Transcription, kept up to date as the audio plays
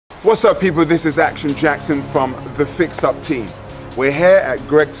What's up, people? This is Action Jackson from the Fix Up team. We're here at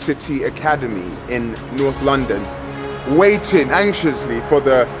GCSE Academy in North London, waiting anxiously for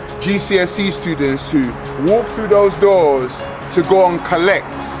the GCSE students to walk through those doors to go and collect,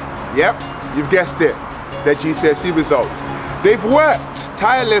 yep, you've guessed it, their GCSE results. They've worked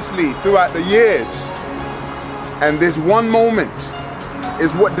tirelessly throughout the years, and this one moment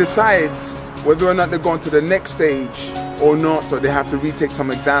is what decides whether or not they're going to the next stage or not, or they have to retake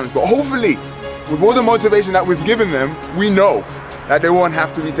some exams. But hopefully, with all the motivation that we've given them, we know that they won't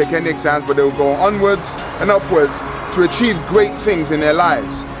have to retake any exams, but they'll go onwards and upwards to achieve great things in their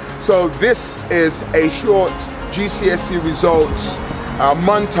lives. So this is a short GCSE results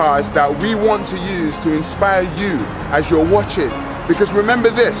montage that we want to use to inspire you as you're watching. Because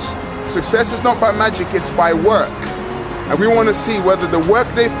remember this, success is not by magic, it's by work. And we want to see whether the work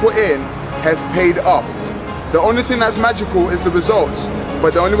they've put in has paid off. The only thing that's magical is the results,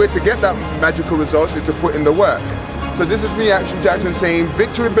 but the only way to get that magical results is to put in the work. So this is me, Action Jackson, saying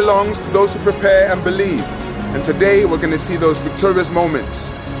victory belongs to those who prepare and believe. And today we're going to see those victorious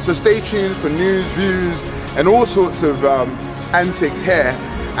moments. So stay tuned for news, views, and all sorts of antics here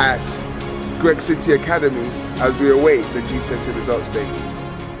at GCSE Academy as we await the GCSE results day.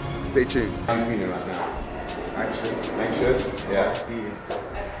 Stay tuned. How are you feeling right now? Anxious? Yeah.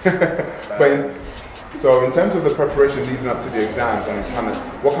 So in terms of the preparation leading up to the exams, and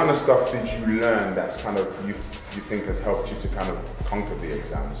what kind of stuff did you learn that's kind of you think has helped you to kind of conquer the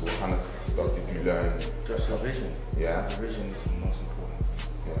exams? What kind of stuff did you learn? Just revision. Yeah. Revision is the most important.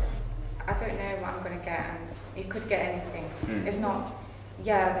 Yeah. I don't know what I'm going to get, and you could get anything. It's not,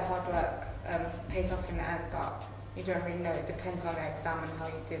 yeah, the hard work pays off in the end, but you don't really know. It depends on the exam and how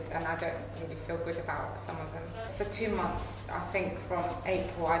you did, and I don't really feel good about some of them. For 2 months, I think from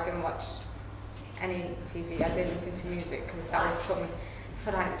April, I didn't watch any TV. I didn't listen to music because that would put me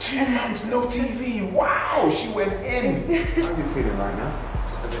for like 2 months, no TV. Wow, she went in. How are you feeling right now?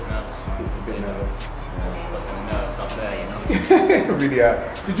 Just a bit nervous. A bit nervous. Looking nervous up there, you know. Really?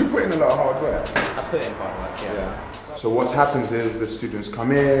 Did you put in a lot of hard work? I put in hard work, yeah. So what happens is the students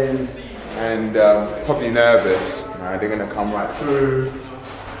come in and probably nervous. Right? They're going to come right through.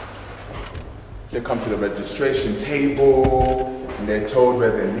 They come to the registration table and they're told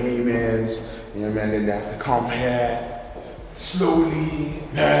where their name is. You know, and then they have to compare slowly,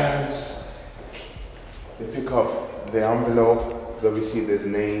 nerves. They pick up their envelope, they'll receive their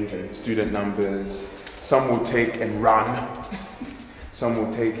names and student numbers. Some will take and run. Some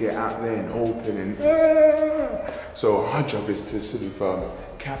will take it out there and open and so our job is to sort of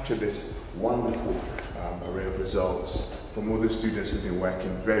capture this wonderful array of results from all the students who've been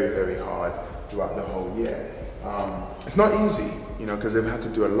working very, very hard throughout the whole year. It's not easy, you know, because they've had to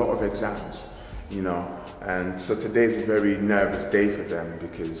do a lot of exams. You know, and so today's a very nervous day for them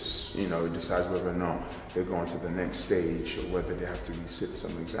because, you know, it decides whether or not they're going to the next stage or whether they have to resit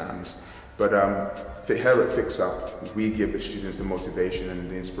some exams. But here at Fix Up, we give the students the motivation and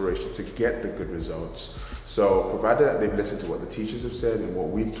the inspiration to get the good results. So provided that they've listened to what the teachers have said and what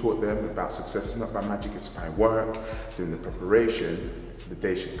we've taught them about success is not by magic, it's by work, doing the preparation, the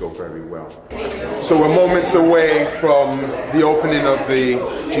day should go very well. So we're moments away from the opening of the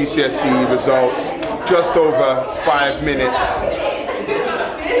GCSE results, just over 5 minutes.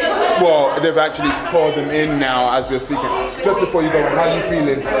 Well, they've actually called them in now as we're speaking. Just before you go in, how are you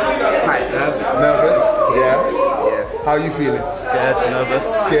feeling? Quite nervous. Nervous? Yeah? Yeah. How are you feeling? Scared, nervous.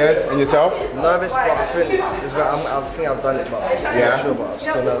 Scared? And yourself? Nervous, but I think I've done it, but I'm not sure, but I'm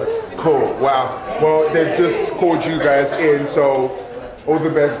still nervous. Cool, wow. Well, they've just called you guys in, so all the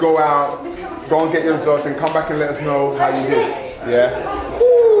best. Go out, go and get your results and come back and let us know how you did. Yeah?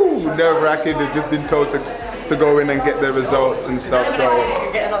 Woo! Nerve-wracking, they've just been told to go in and get their results and stuff,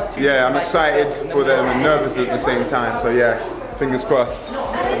 so yeah, I'm excited for them and nervous at the same time, so yeah, fingers crossed.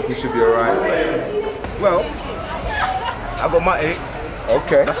 We should be alright. Well, I got my 8.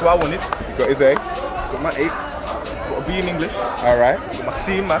 Okay. That's what I wanted. You got his A? Got my 8. Got a B in English. Alright. Got my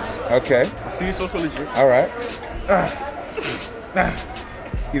C in maths. Okay. My C in sociology. Alright.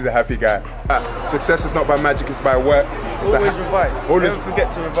 He's a happy guy. Success is not by magic, it's by work. Always revise. Never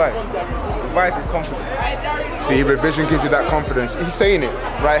forget to revise. Revise is confidence. See, revision gives you that confidence. He's saying it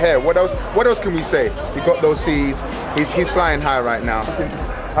right here. What else can we say? He got those C's. He's flying high right now.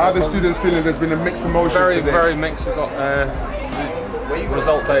 How are the students feeling? There's been a mixed emotion today. Very mixed. We've got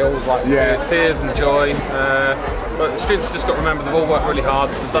result day always like tears and joy. But the students have just got to remember they've all worked really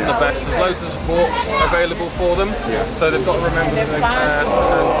hard, they've done their best, there's loads of support available for them. So they've got to remember to talk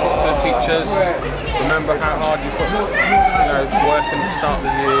to the teachers, remember how hard you put work in at the start of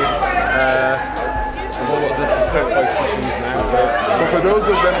the year. all of the different positions now. So for those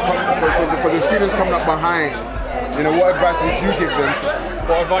of them, for the students coming up behind, you know, what advice would you give them?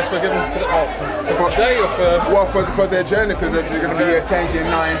 What advice we're giving for today or for? Well, for their journey, because they're going to be here 10s, year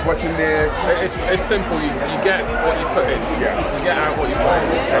 9s, watching this. It's simple. You get what you put in. Yeah. You get out what you put in.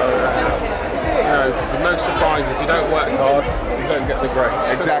 You know, there's no surprise if you don't work hard, you don't get the grades.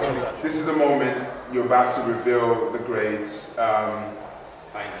 Exactly. This is the moment you're about to reveal the grades.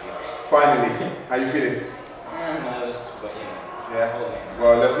 Finally. How you feeling? I'm nervous, but you know. Yeah.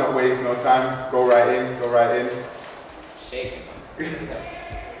 Well, let's not waste no time. Go right in. Go right in. Shaking.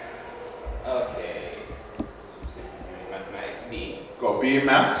 Okay. Mathematics B. Got B in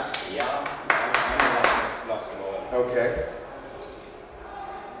maths. Yeah. I'm lots more. Okay.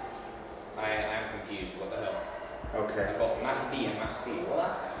 I'm confused. What the hell? Okay. I got maths B and maths C.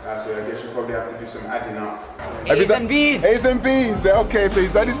 What? So I guess you probably have to do some adding up. A's and B's. A's and B's. Okay, so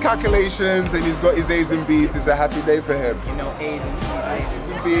he's done his calculations and he's got his A's and B's. It's a happy day for him. You know, A's and B's. A's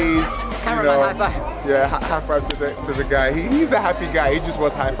and B's. Cameraman, high five. Yeah, high five to the guy. He's a happy guy. He just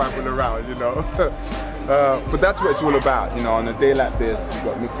was high fiving around, you know. But that's what it's all about, you know. On a day like this, you've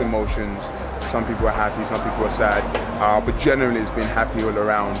got mixed emotions. Some people are happy, some people are sad. But generally, it's been happy all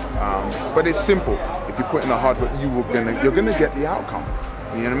around. But it's simple. If you put in the hard work, you're gonna get the outcome.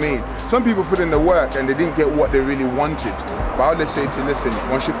 You know what I mean? Some people put in the work and they didn't get what they really wanted. But I would say to listen,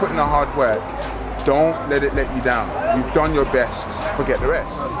 once you put in the hard work, don't let it let you down. You've done your best, forget the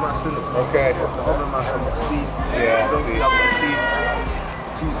rest. Okay. Yeah, see.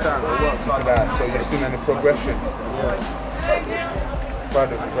 Look at that, so you've seen any progression. Well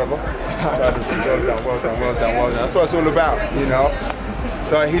done, brother. Well done. That's what it's all about, you know.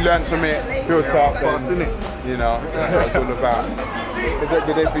 So he learned from it, built up, and, you know, that's what it's all about. Is that a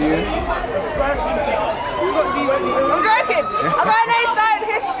good day for you? I'm joking. I got an A-star in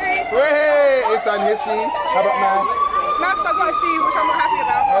history. Hey, A-star in history. How about maths? Maths I got a C, which I'm not happy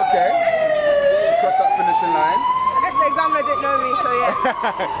about. Okay. Cross that finishing line. I guess the examiner didn't know me, so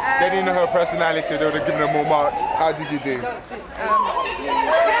yeah. They didn't know her personality, they would have given her more marks. How did you do?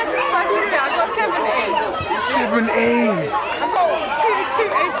 Yeah, just like to say, I got 7 A's. 7 A's. I got two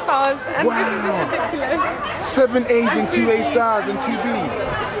A-stars, and this is just ridiculous. 7 A's and 2 A-stars and 2 B's.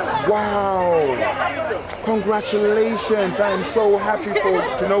 Wow. Congratulations. I am so happy for,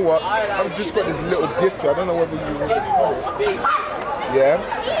 you know what? I've just got this little gift here. I don't know whether you Yeah.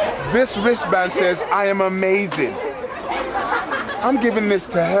 This wristband says, I am amazing. I'm giving this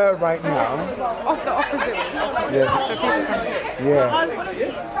to her right now. Off the opposite. Yeah. Yeah.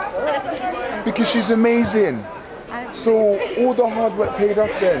 Because she's amazing. So all the hard work paid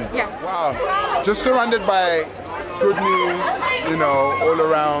off then? Yeah. Wow. Just surrounded by good news, you know, all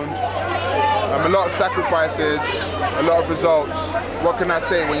around. A lot of sacrifices, a lot of results. What can I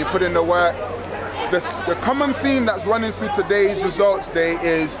say? When you put in the work, the common theme that's running through today's results day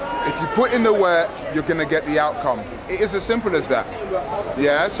is if you put in the work, you're going to get the outcome. It is as simple as that.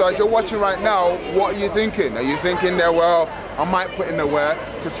 Yeah, so as you're watching right now, what are you thinking? Are you thinking that, well, I might put in the work?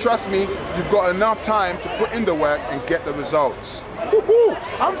 Because trust me, you've got enough time to put in the work and get the results. Woohoo!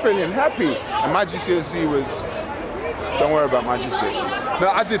 I'm feeling happy. And my GCSE was, don't worry about my GCSEs. No,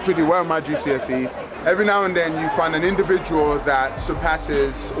 I did pretty well in my GCSEs. Every now and then you find an individual that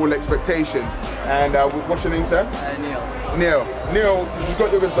surpasses all expectation. And what's your name, sir? Neil. Neil, you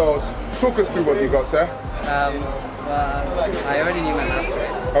got the results. Talk us through what you got, sir. I already knew my maths grade.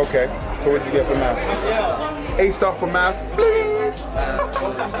 Okay, so what did you get for maths? A-star for maths.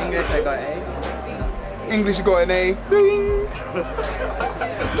 English I got A. English you got an A. Bling.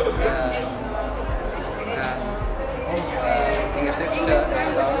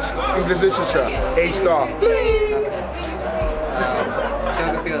 English literature, A-star.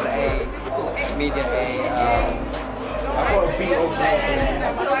 Geography was A. Media A. I got a B overall.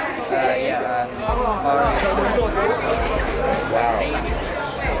 Wow.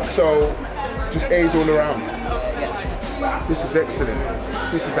 So, just A's all around. This is excellent.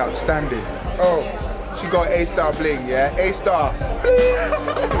 This is outstanding. Oh, she got A-star bling, yeah? A-star.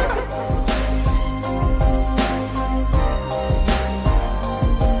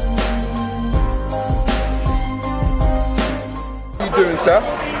 How you doing, sir?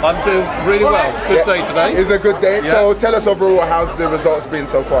 I'm doing really well. Good day today. It's a good day. Yeah. So tell us overall, how's the results been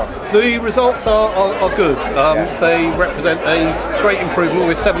so far? The results are good. They represent a great improvement.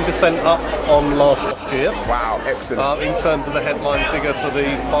 We're 7% up on last year. Wow, excellent. In terms of the headline figure for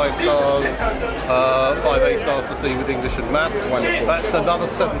the 5 stars, 5 A-stars to C with English and Maths. Wonderful. That's another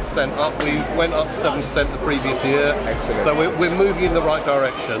 7% up. We went up 7% the previous year. Excellent. So we're moving in the right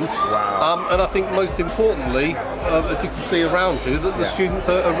direction. Wow. And I think most importantly, as you can see around you, that the students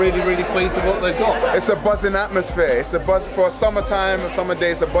are really, really pleased with what they've got. It's a buzzing atmosphere. It's a buzz for a summertime, a summer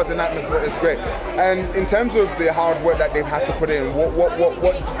day. It's a buzzing atmosphere. It's great. And in terms of the hard work that they've had to put in, what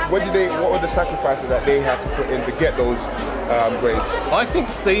were the sacrifices that they had to put in to get those grades? I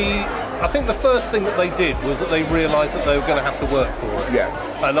think the first thing that they did was that they realised that they were going to have to work for it. Yeah.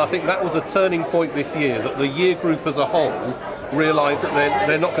 And I think that was a turning point this year, that the year group as a whole realised that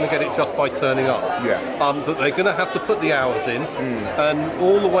they're not going to get it just by turning up. Yeah. That they're going to have to put the hours in. And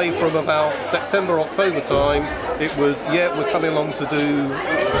all the way from about September, October time, it was, we're coming along to do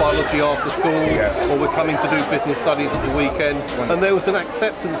biology after school, or we're coming to do business studies at the weekend. And there was an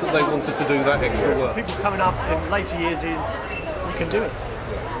acceptance that they wanted to do that extra work. People coming up in later years is, you can do it.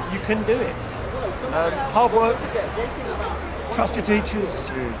 You can do it. Hard work, trust your teachers,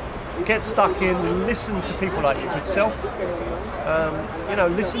 get stuck in, listen to people like your good self. You know,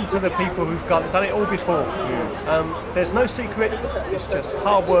 listen to the people who've done it all before. There's no secret, it's just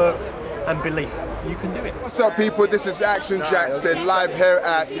hard work and belief. You can do it. What's up, people? This is Action Jackson live here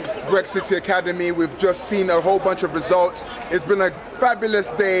at Greg City Academy. We've just seen a whole bunch of results. It's been a fabulous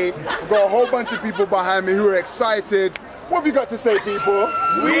day. We've got a whole bunch of people behind me who are excited. What have you got to say, people?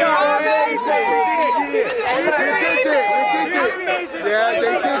 We are amazing! They did it! Yeah,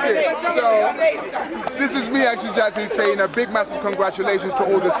 they did it. So, this is me, Action Jackson, saying a big, massive congratulations to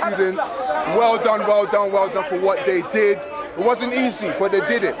all the students. Well done, well done, well done for what they did. It wasn't easy, but they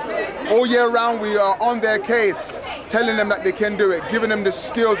did it. All year round, we are on their case, telling them that they can do it, giving them the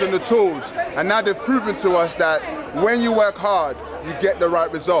skills and the tools. And now they've proven to us that when you work hard, you get the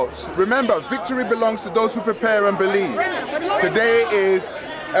right results. Remember, victory belongs to those who prepare and believe. Today is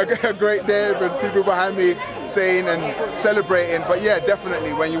a great day with people behind me saying and celebrating. But yeah,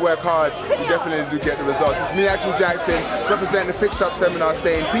 definitely, when you work hard, you definitely do get the results. It's me, Action Jackson, representing the Fix Up seminar,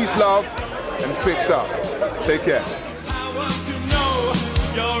 saying peace, love, and fix up. Take care. I want to know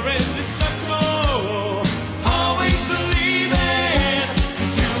you're